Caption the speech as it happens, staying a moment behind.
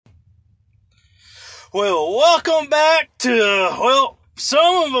Well, welcome back to,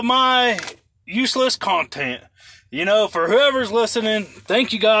 some of my useless content. You know, for whoever's listening,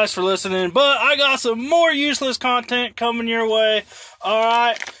 thank you guys for listening, but I got some more useless content coming your way.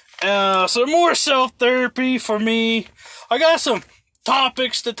 Alright, some more self-therapy for me. I got some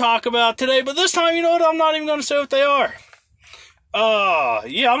topics to talk about today, but this time, you know what, I'm not even going to say what they are.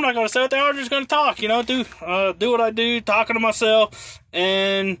 I'm not going to say what they are, I'm just going to talk, do what I do, talking to myself,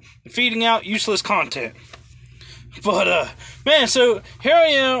 and feeding out useless content. But, man, so here I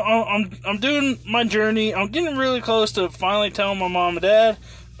am, I'm doing my journey, I'm getting really close to finally telling my mom and dad.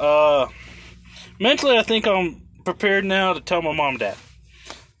 Mentally, I think I'm prepared now to tell my mom and dad.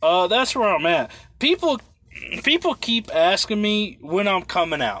 That's where I'm at. People keep asking me when I'm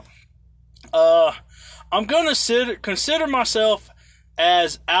coming out. I'm going to consider myself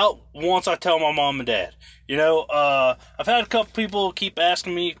as out once I tell my mom and dad. I've had a couple people keep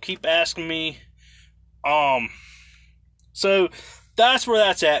asking me. So that's where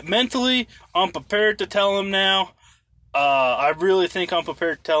that's at. Mentally, I'm prepared to tell them now. I really think I'm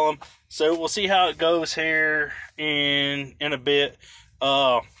prepared to tell them. So we'll see how it goes here in a bit.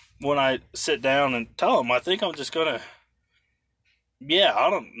 When I sit down and tell them, I think I'm just going to,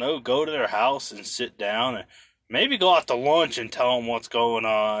 go to their house and sit down and maybe go out to lunch and tell them what's going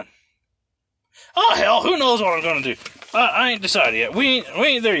on. Oh, hell, who knows what I'm going to do? I ain't decided yet. We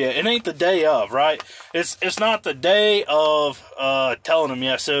ain't there yet. It ain't the day of, right? It's not the day of telling them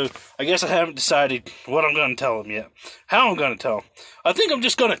yet, so I guess I haven't decided what I'm going to tell them yet. How I'm going to tell them. I think I'm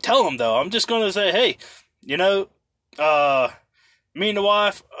just going to tell them, though. I'm just going to say, hey, me and the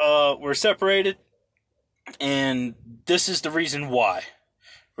wife, we're separated, and this is the reason why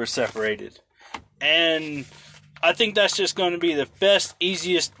we're separated. And I think that's just going to be the best,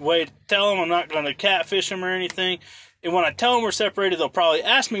 easiest way to tell them. I'm not going to catfish them or anything. And when I tell them we're separated, they'll probably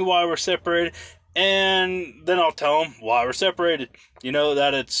ask me why we're separated, and then I'll tell them why we're separated.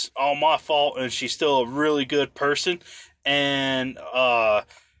 That it's all my fault, and she's still a really good person, and,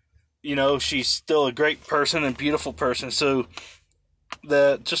 she's still a great person and beautiful person, so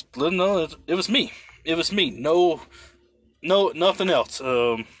that just let them know it was me. It was me. No, nothing else.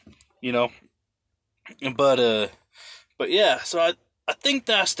 But yeah, so I think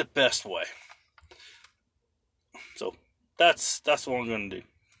that's the best way. So that's what I'm gonna do.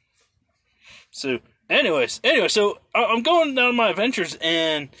 So anyway, so I'm going down my adventures,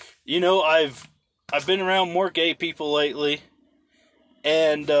 and I've been around more gay people lately,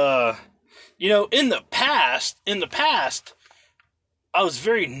 and in the past, I was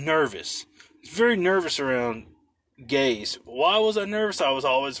very nervous around gays. Why was I nervous? I was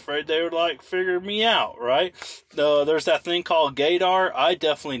always afraid they would figure me out, right? There's that thing called gaydar. I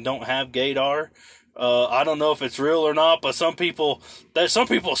definitely don't have gaydar. I don't know if it's real or not, but some people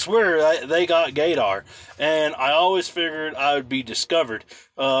swear they got gaydar, and I always figured I would be discovered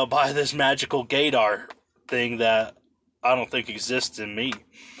by this magical gaydar thing that I don't think exists in me.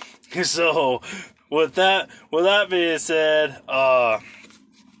 So with that being said, I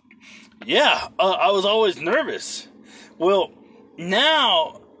was always nervous. Well,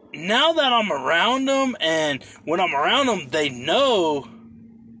 now that I'm around them, and when I'm around them, they know,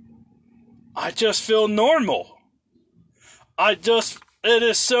 I just feel normal. It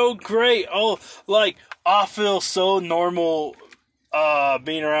is so great. I feel so normal,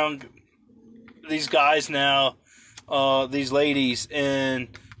 being around these guys now, these ladies, and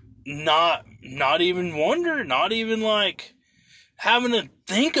not even wonder, not even having to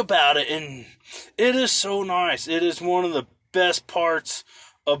think about it, and it is so nice. It is one of the best parts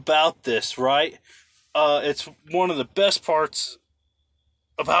about this, right? It's one of the best parts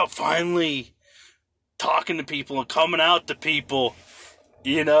about finally talking to people and coming out to people,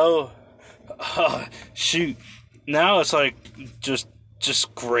 shoot. Now it's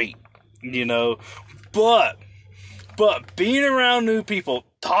just great, but being around new people,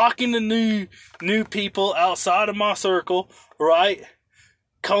 talking to new people outside of my circle, right,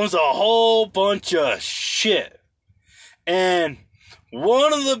 comes a whole bunch of shit. And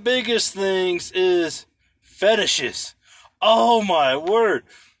one of the biggest things is fetishes. Oh my word.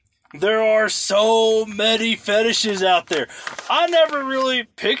 There are so many fetishes out there. I never really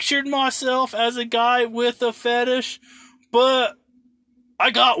pictured myself as a guy with a fetish, but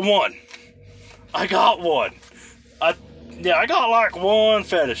I got one. I got one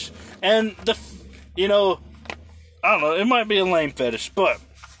fetish. And I don't know, it might be a lame fetish, but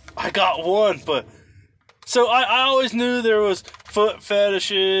I got one. But so I always knew there was foot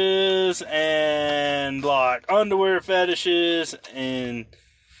fetishes and underwear fetishes, and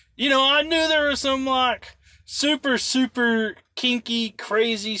I knew there was some super, super kinky,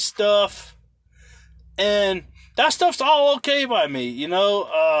 crazy stuff. And that stuff's all okay by me, you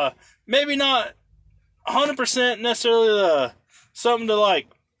know. Maybe not 100% necessarily something to, like,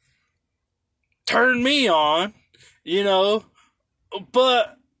 turn me on, you know,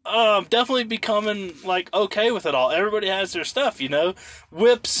 but definitely becoming, like, okay with it all. Everybody has their stuff, you know,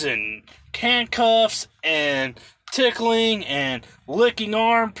 whips and handcuffs and tickling and licking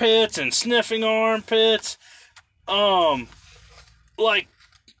armpits and sniffing armpits. Like,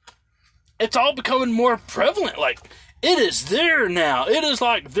 it's all becoming more prevalent. Like, it is there now. It is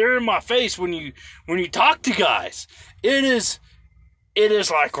like there in my face when you talk to guys. It is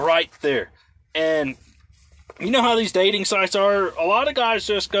like right there. And you know how these dating sites are? A lot of guys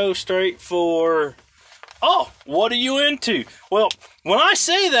just go straight for, oh, what are you into? Well, when I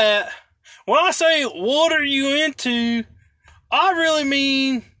say what are you into, I really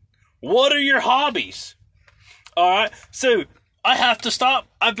mean, what are your hobbies? Alright, so I have to stop.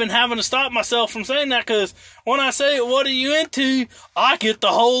 I've been having to stop myself from saying that, because when I say, what are you into, I get the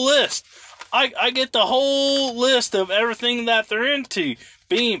whole list. I get the whole list of everything that they're into.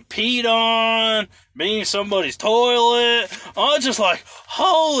 Being peed on, being somebody's toilet. I'm just like,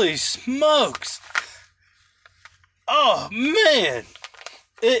 holy smokes. Oh, man.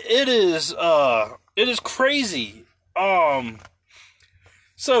 It is crazy.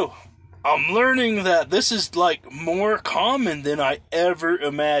 So, I'm learning that this is, like, more common than I ever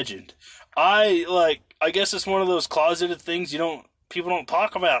imagined. I guess it's one of those closeted things people don't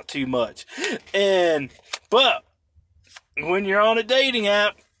talk about too much. But when you're on a dating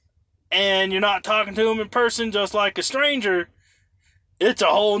app and you're not talking to them in person just like a stranger, it's a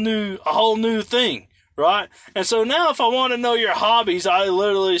whole new thing, right? And so now if I want to know your hobbies, I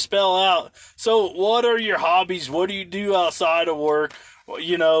literally spell out, so what are your hobbies? What do you do outside of work?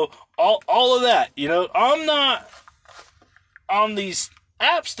 You know, all of that. You know, I'm not on these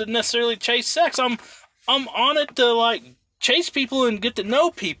apps to necessarily chase sex. I'm on it to, like, chase people and get to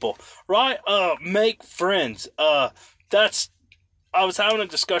know people, right? Make friends. I was having a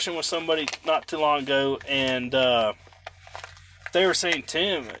discussion with somebody not too long ago, and they were saying,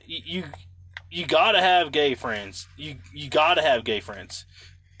 Tim, you gotta have gay friends. You gotta have gay friends.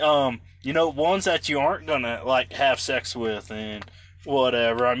 You know, ones that you aren't gonna, like, have sex with and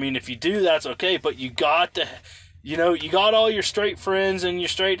whatever. I mean, if you do, that's okay, but you got to, you know, you got all your straight friends and your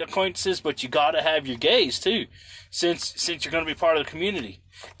straight acquaintances, but you gotta have your gays too, since you're gonna be part of the community.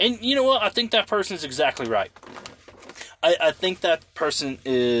 And you know what? I think that person's exactly right. I think that person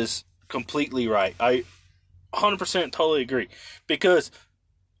is completely right. I 100% totally agree. Because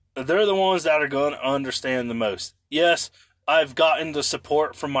they're the ones that are going to understand the most. Yes, I've gotten the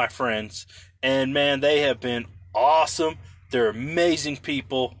support from my friends. And man, they have been awesome. They're amazing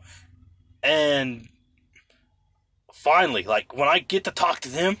people. And finally, like, when I get to talk to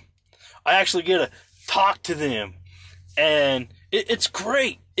them, I actually get to talk to them. And it's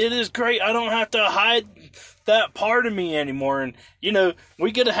great. It is great. I don't have to hide that part of me anymore. And, you know,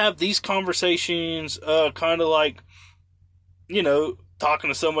 we get to have these conversations, kind of like, you know, talking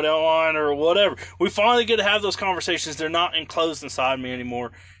to somebody online or whatever. We finally get to have those conversations. They're not enclosed inside me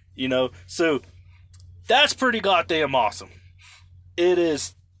anymore, you know. So, that's pretty goddamn awesome. It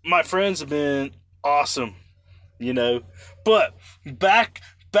is. My friends have been awesome, you know. But, back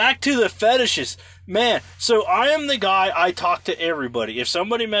to the fetishes. Man, so I am the guy, I talk to everybody. If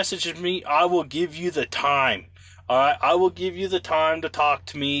somebody messages me, I will give you the time. Alright, I will give you the time to talk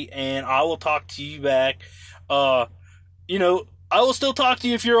to me, and I will talk to you back. You know, I will still talk to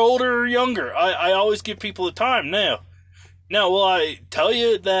you if you're older or younger. I always give people the time now. Now, will I tell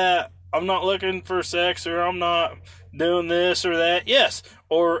you that I'm not looking for sex, or I'm not doing this or that? Yes.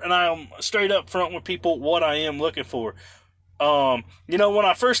 And I'm straight up front with people what I am looking for. You know, when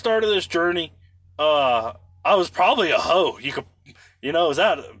I first started this journey, I was probably a hoe. You know, is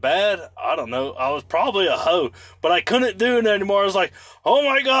that bad? I don't know. I was probably a hoe, but I couldn't do it anymore. I was like, oh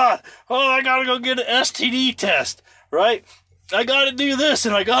my God, I gotta go get an STD test, right? I gotta do this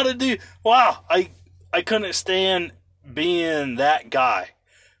and I gotta do, wow. I couldn't stand being that guy.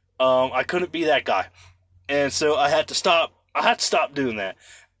 I couldn't be that guy. And so I had to stop doing that.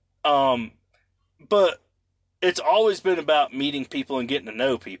 But it's always been about meeting people and getting to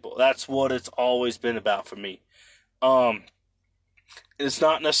know people. That's what it's always been about for me. It's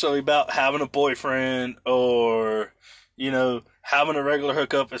not necessarily about having a boyfriend or, you know, having a regular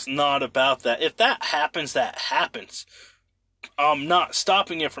hookup. It's not about that. If that happens, that happens. I'm not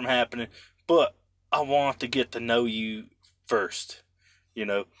stopping it from happening, but I want to get to know you first, you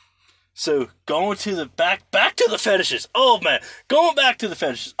know. So going to the back to the fetishes. Oh man, going back to the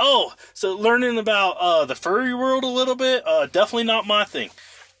fetishes. Oh, so learning about the furry world a little bit. Definitely not my thing.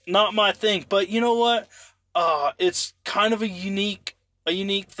 not my thing. But you know what? It's kind of a unique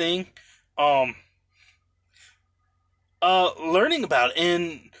thing. Um, Learning about it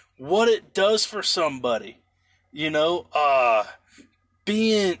and what it does for somebody. You know,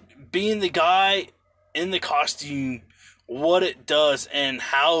 being the guy in the costume, what it does and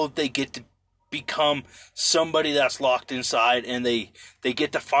how they get to become somebody that's locked inside, and they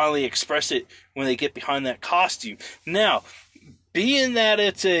get to finally express it when they get behind that costume. Now, being that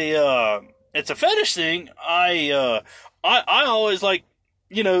it's a fetish thing, I always like,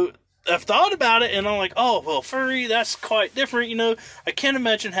 you know, I've thought about it, and I'm like, oh well, furry, that's quite different. You know, I can't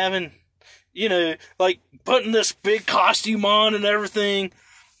imagine having, you know, like putting this big costume on and everything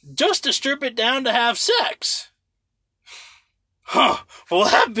just to strip it down to have sex. Huh. Well,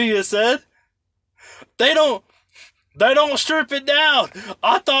 that being said, they don't strip it down.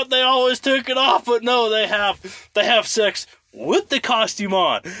 I thought they always took it off, but no, they have sex with the costume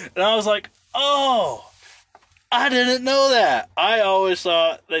on. And I was like, oh, I didn't know that. I always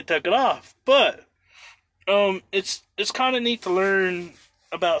thought they took it off. But it's kind of neat to learn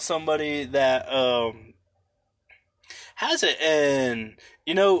about somebody that has it. And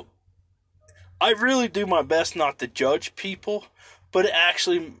you know, I really do my best not to judge people, but it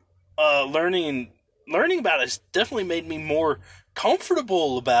actually learning about it has definitely made me more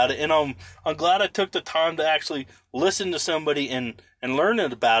comfortable about it, and I'm glad I took the time to actually listen to somebody and learn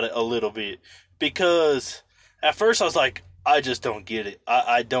about it a little bit, because at first I was like, I just don't get it.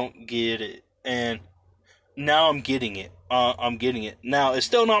 I don't get it, and now I'm getting it. I'm getting it. Now, it's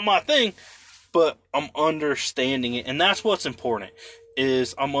still not my thing, but I'm understanding it, and that's what's important,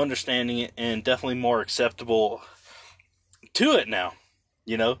 is I'm understanding it and definitely more acceptable to it now,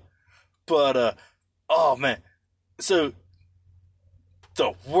 you know? But, oh man, so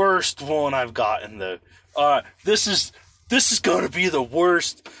the worst one I've gotten though. This is gonna be the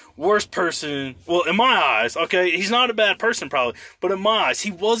worst person. Well, in my eyes, okay, he's not a bad person probably, but in my eyes,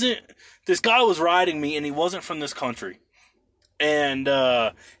 this guy was riding me, and he wasn't from this country, and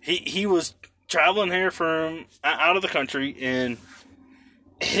he was traveling here from out of the country, and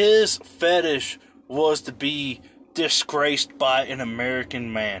his fetish was to be disgraced by an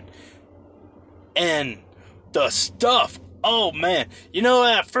American man. And the stuff, oh man, you know,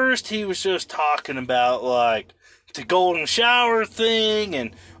 at first he was just talking about like the golden shower thing,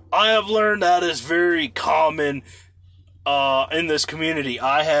 and I have learned that is very common in this community.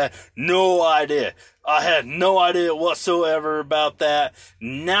 I had no idea whatsoever about that.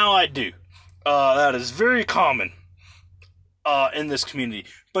 Now I do. That is very common in this community.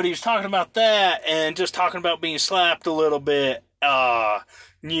 But he was talking about that, and just talking about being slapped a little bit,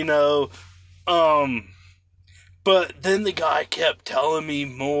 you know. But then the guy kept telling me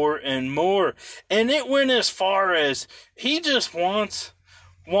more and more, and it went as far as he just wants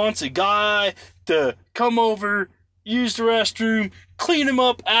a guy to come over, use the restroom, clean him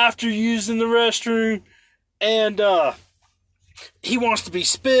up after using the restroom, and he wants to be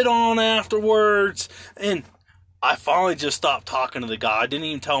spit on afterwards. And I finally just stopped talking to the guy. I didn't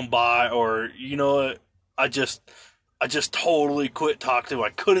even tell him bye, or you know what, I just totally quit talking to him.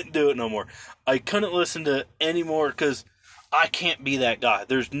 I couldn't do it no more. I couldn't listen to it anymore, because I can't be that guy.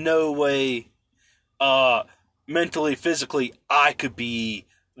 There's no way, mentally, physically, I could be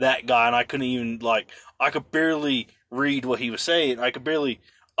that guy, and I couldn't even, I could barely read what he was saying. I could barely,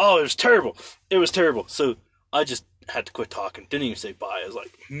 it was terrible. It was terrible. So, I just had to quit talking. Didn't even say bye. I was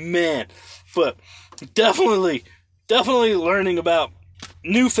like, man. But, definitely learning about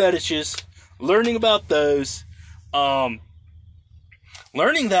new fetishes, learning about those,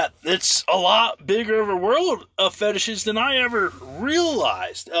 learning that it's a lot bigger of a world of fetishes than I ever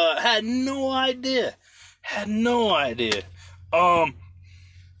realized. Had no idea.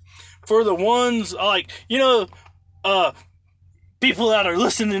 For the ones, people that are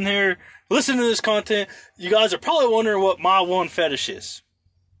listening to this content, you guys are probably wondering what my one fetish is.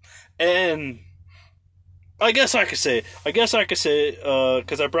 And I guess I could say it.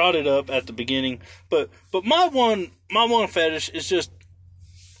 Because I brought it up at the beginning. But my one fetish is just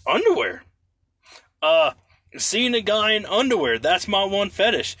underwear. Seeing a guy in underwear, that's my one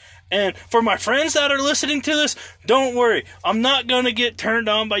fetish. And for my friends that are listening to this, don't worry. I'm not going to get turned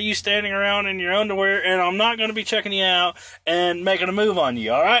on by you standing around in your underwear, and I'm not going to be checking you out and making a move on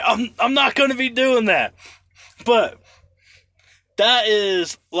you, alright? I'm not going to be doing that. But that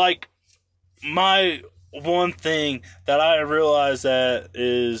is like my one thing that I realize that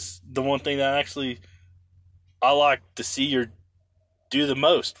is the one thing that actually I like to see or do the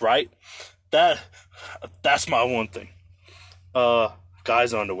most, right? That's my one thing.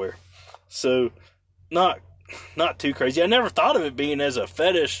 Guys' underwear. So, not not too crazy. I never thought of it being as a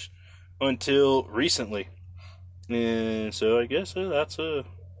fetish until recently. And so I guess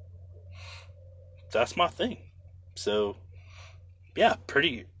that's my thing. So yeah,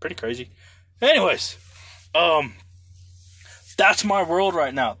 pretty crazy. Anyways, that's my world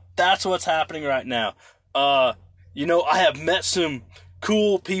right now. That's what's happening right now. I have met some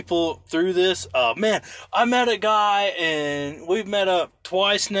cool people through this. Man, I met a guy, and we've met up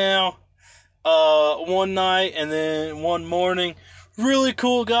twice now. One night and then one morning. Really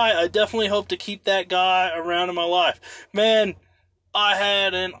cool guy. I definitely hope to keep that guy around in my life. Man, I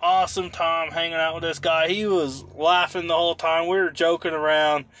had an awesome time hanging out with this guy. He was laughing the whole time. We were joking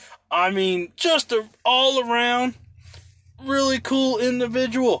around. I mean, just a all around really cool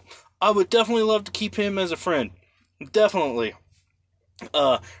individual. I would definitely love to keep him as a friend. Definitely.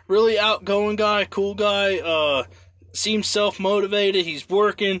 Really outgoing guy, cool guy. Seems self-motivated. He's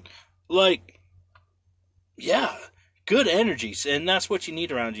working. Yeah, good energies, and that's what you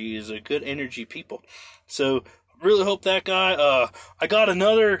need around you, is a good energy people. So really hope that guy. I got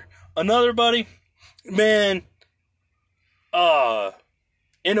another buddy, man.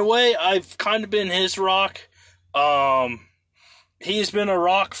 In a way, I've kind of been his rock. He's been a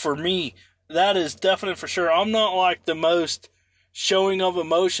rock for me. That is definite for sure. I'm not like the most showing of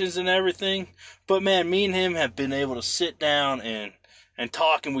emotions and everything, but man, me and him have been able to sit down and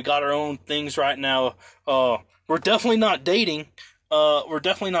talk, and we got our own things right now. We're definitely not dating.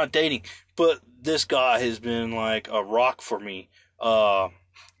 But this guy has been like a rock for me.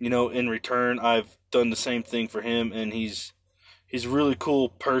 In return, I've done the same thing for him, and he's a really cool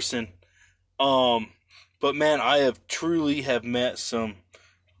person. But man, I have truly met some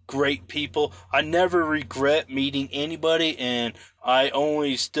great people. I never regret meeting anybody, and I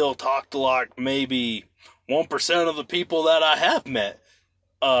only still talk to like maybe 1% of the people that I have met.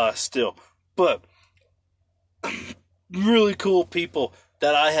 Still, but really cool people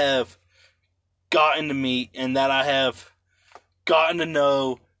that I have gotten to meet and that I have gotten to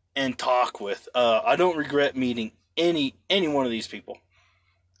know and talk with. I don't regret meeting any one of these people.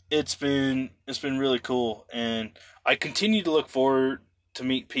 It's been really cool, and I continue to look forward to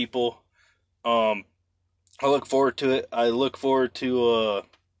meet people. I look forward to it. I look forward to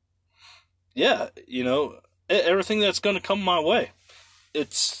everything that's going to come my way.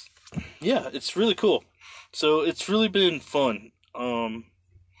 It's really cool. So it's really been fun. So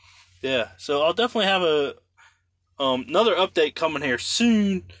I'll definitely have another update coming here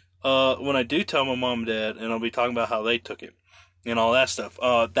soon, when I do tell my mom and dad, and I'll be talking about how they took it and all that stuff.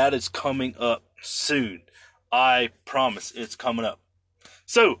 That is coming up soon. I promise it's coming up.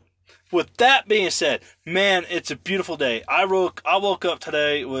 So with that being said, man, it's a beautiful day. I woke up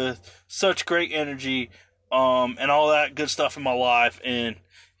today with such great energy, and all that good stuff in my life, and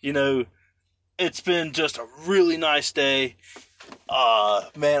it's been just a really nice day.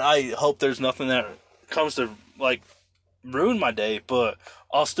 Man, I hope there's nothing that comes to ruin my day, but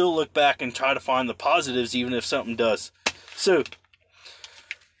I'll still look back and try to find the positives, even if something does. So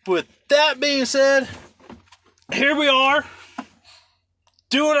with that being said, here we are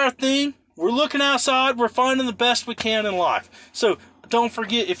doing our thing. We're looking outside. We're finding the best we can in life. So don't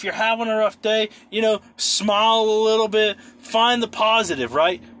forget, if you're having a rough day, smile a little bit. Find the positive,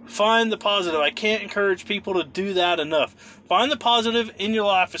 right? Find the positive. I can't encourage people to do that enough. Find the positive in your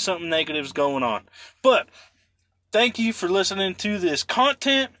life if something negative is going on. But thank you for listening to this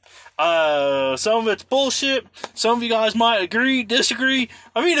content. Some of it's bullshit. Some of you guys might agree, disagree.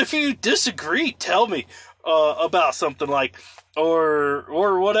 I mean, if you disagree, tell me about something or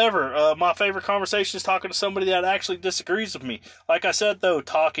whatever. My favorite conversation is talking to somebody that actually disagrees with me. Like I said, though,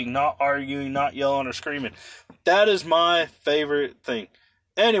 talking, not arguing, not yelling or screaming. That is my favorite thing.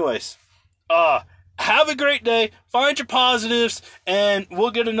 Anyways, have a great day. Find your positives, and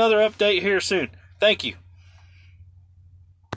we'll get another update here soon. Thank you.